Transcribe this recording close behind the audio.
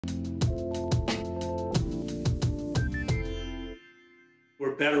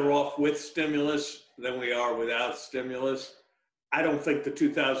we're better off with stimulus than we are without stimulus. I don't think the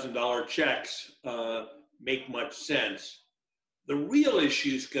 $2,000 checks make much sense. The real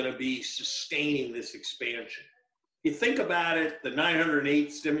issue is going to be sustaining this expansion. You think about it, the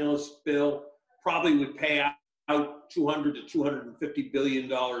 908 stimulus bill probably would pay out $200 to $250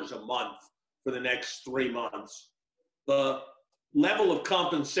 billion a month for the next 3 months. The level of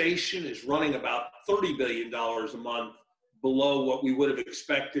compensation is running about $30 billion a month below what we would have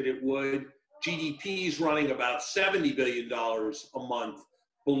expected it would. GDP is running about $70 billion a month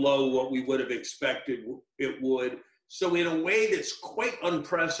below what we would have expected it would. So in a way that's quite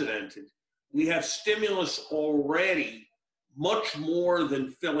unprecedented, we have stimulus already much more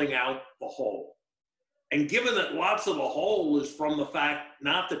than filling out the hole. And given that lots of the hole is from the fact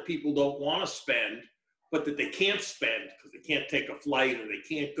not that people don't want to spend, but that they can't spend because they can't take a flight or they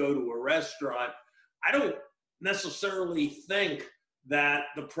can't go to a restaurant, I don't necessarily think that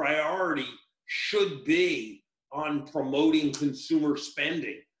the priority should be on promoting consumer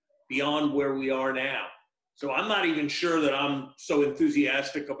spending beyond where we are now. So I'm not even sure that I'm so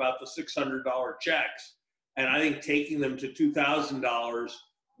enthusiastic about the $600 checks. And I think taking them to $2,000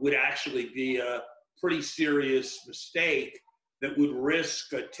 would actually be a pretty serious mistake that would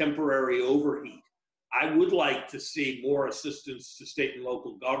risk a temporary overheat. I would like to see more assistance to state and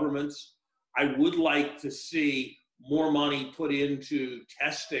local governments. I would like to see more money put into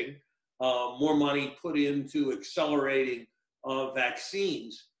testing, more money put into accelerating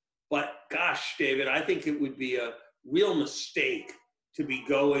vaccines. But gosh, David, I think it would be a real mistake to be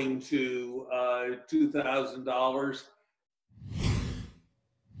going to $2,000.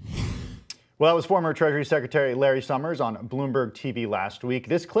 Well, that was former Treasury Secretary Larry Summers on Bloomberg TV last week.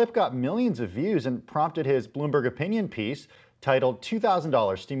 This clip got millions of views and prompted his Bloomberg Opinion piece titled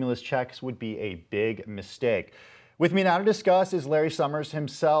 $2,000 Stimulus Checks Would Be a Big Mistake. With me now to discuss is Larry Summers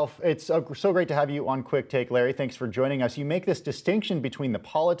himself. It's so great to have you on Quick Take, Larry. Thanks for joining us. You make this distinction between the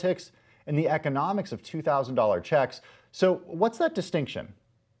politics and the economics of $2,000 checks. So what's that distinction?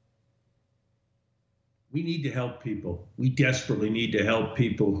 We need to help people. We desperately need to help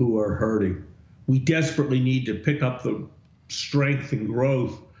people who are hurting. We desperately need to pick up the strength and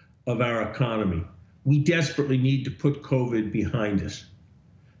growth of our economy. We desperately need to put COVID behind us.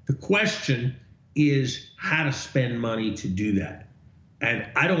 The question is how to spend money to do that. And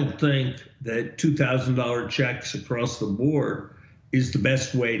I don't think that $2,000 checks across the board is the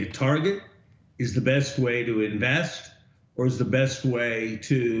best way to target, is the best way to invest, or is the best way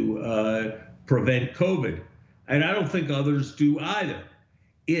to prevent COVID. And I don't think others do either.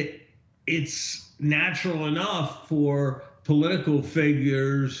 It's natural enough for political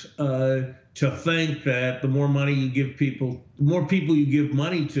figures to think that the more money you give people, the more people you give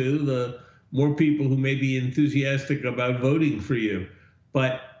money to, the more people who may be enthusiastic about voting for you.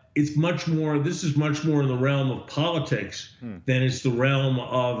 But it's much more, this is much more in the realm of politics than it's the realm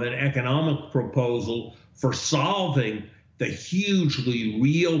of an economic proposal for solving the hugely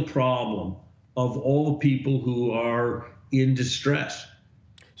real problem of all people who are in distress.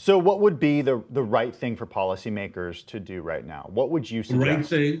 So what would be the right thing for policymakers to do right now? What would you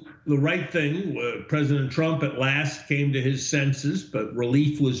suggest? The right thing, President Trump at last came to his senses, but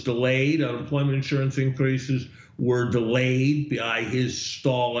relief was delayed. Unemployment insurance increases were delayed by his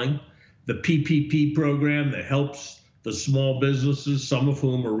stalling. The PPP program that helps the small businesses, some of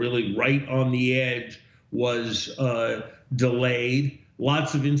whom are really right on the edge, was delayed.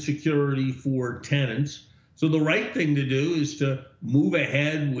 Lots of insecurity for tenants. So the right thing to do is to move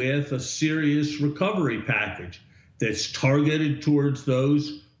ahead with a serious recovery package that's targeted towards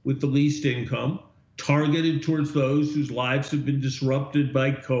those with the least income, targeted towards those whose lives have been disrupted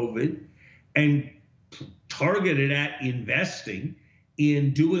by COVID, and targeted at investing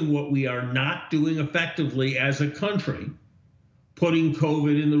in doing what we are not doing effectively as a country, putting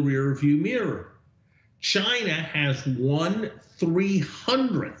COVID in the rearview mirror. China has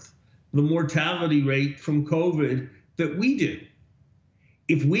 1/300th the mortality rate from COVID that we do.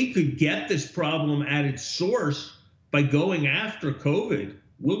 If we could get this problem at its source by going after COVID,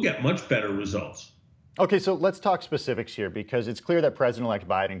 we'll get much better results. Okay, so let's talk specifics here, because it's clear that President-elect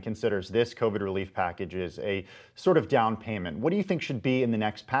Biden considers this COVID relief package as a sort of down payment. What do you think should be in the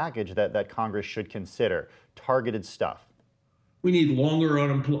next package that Congress should consider? Targeted stuff. We need longer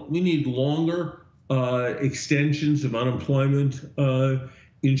extensions of unemployment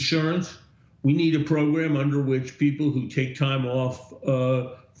insurance. We need a program under which people who take time off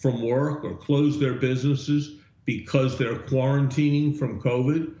from work or close their businesses because they're quarantining from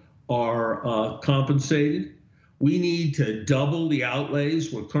COVID are compensated. We need to double the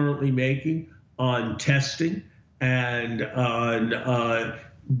outlays we're currently making on testing and on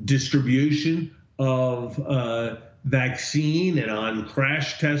distribution of vaccine and on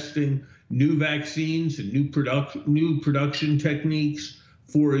crash testing new vaccines and new production techniques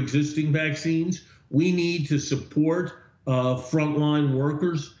for existing vaccines. We need to support frontline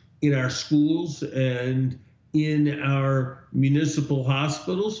workers in our schools and in our municipal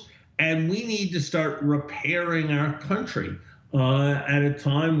hospitals. And we need to start repairing our country at a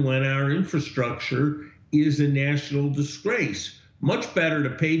time when our infrastructure is a national disgrace. Much better to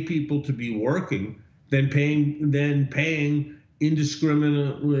pay people to be working than paying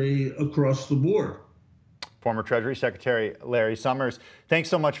indiscriminately across the board. Former Treasury Secretary Larry Summers, thanks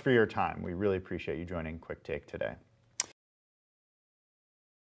so much for your time. We really appreciate you joining Quick Take today.